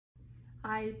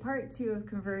Hi, part 2 of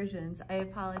conversions. I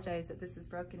apologize that this is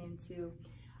broken into.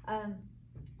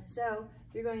 So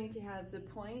you're going to have the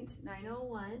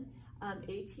 0.901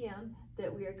 ATM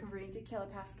that we are converting to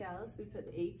kilopascals. We put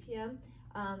the ATM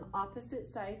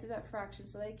opposite sides of that fraction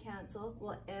so they cancel.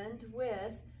 We'll end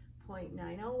with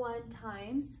 0.901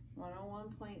 times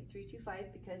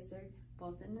 101.325 because they're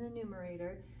both in the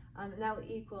numerator. And that will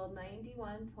equal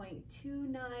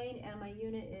 91.29, and my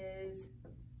unit is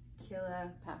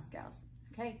kilopascals.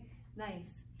 Okay,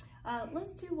 nice.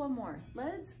 Let's do one more.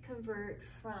 Let's convert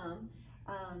from,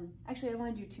 actually I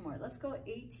want to do 2 more. Let's go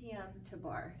ATM to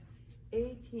bar.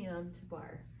 ATM to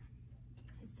bar.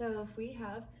 So if we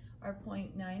have our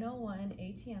 0.901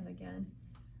 ATM again,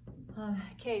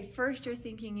 okay, first you're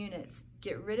thinking units.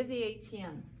 Get rid of the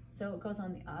ATM. So it goes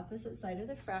on the opposite side of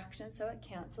the fraction, so it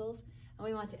cancels. And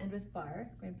we want to end with bar.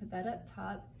 We're going to put that up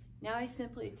top. Now I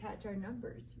simply attach our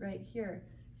numbers right here.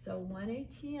 So 1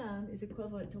 ATM is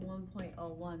equivalent to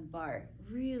 1.01 bar.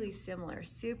 Really similar,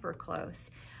 super close.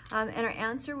 And our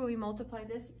answer when we multiply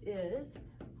this is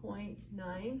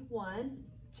 0.91.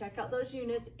 Check out those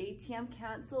units. ATM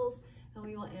cancels, and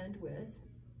we will end with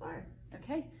bar.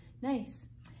 Okay, nice.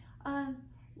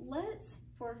 Let's,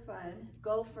 for fun,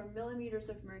 go from millimeters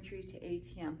of mercury to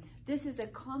ATM. This is a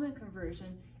common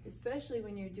conversion, especially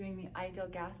when you're doing the ideal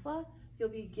gas law. You'll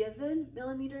be given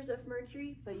millimeters of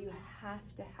mercury, but you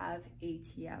have to have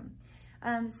ATM.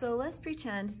 So let's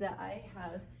pretend that I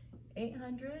have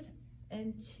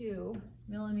 802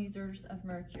 millimeters of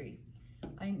mercury.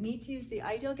 I need to use the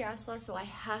ideal gas law, so I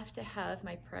have to have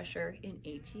my pressure in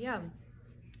ATM.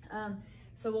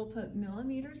 So we'll put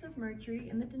millimeters of mercury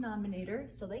in the denominator,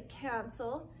 so they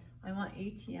cancel. I want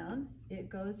ATM, it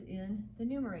goes in the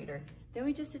numerator. Then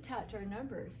we just attach our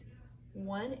numbers.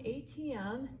 1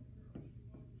 ATM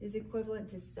is equivalent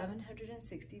to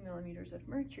 760 millimeters of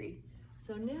mercury.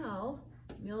 So now,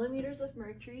 millimeters of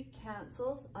mercury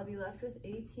cancels. I'll be left with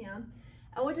ATM.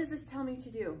 And what does this tell me to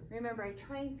do? Remember, I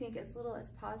try and think as little as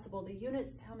possible. The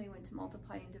units tell me when to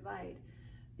multiply and divide.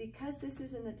 Because this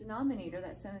is in the denominator,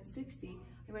 that's 760,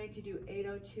 I'm going to do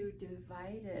 802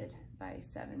 divided by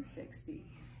 760.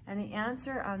 And the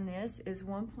answer on this is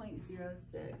 1.06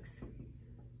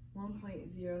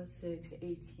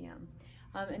 ATM.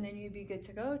 And then you'd be good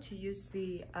to go to use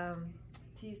the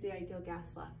ideal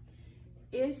gas law.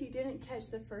 If you didn't catch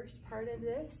the first part of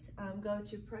this, go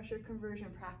to pressure conversion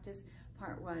practice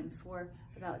part 1 for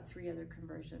about 3 other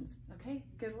conversions. Okay,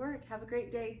 good work. Have a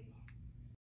great day.